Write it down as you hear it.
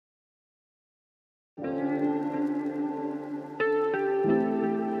Do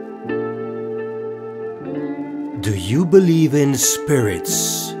you believe in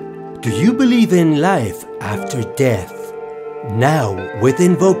spirits? Do you believe in life after death? Now, with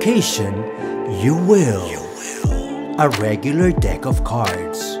invocation, you will. A regular deck of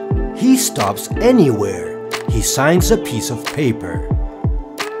cards. He stops anywhere. He signs a piece of paper.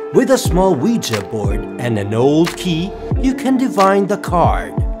 With a small ouija board and an old key, you can divine the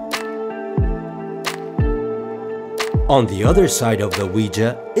card. On the other side of the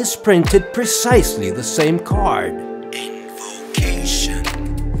ouija is printed precisely the same card. Invocation.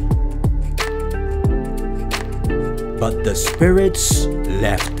 But the spirits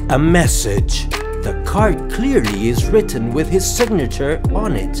left a message. The card clearly is written with his signature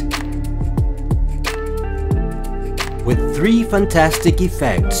on it. With 3 fantastic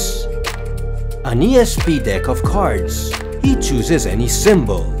effects. An ESP deck of cards. He chooses any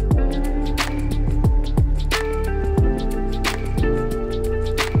symbol.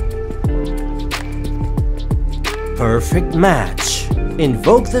 Perfect match.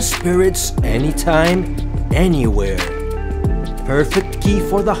 Invoke the spirits anytime, anywhere. Perfect key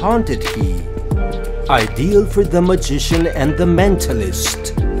for the haunted key. Ideal for the magician and the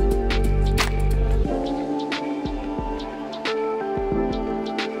mentalist.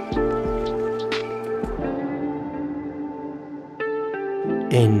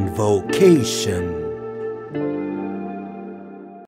 Invocation.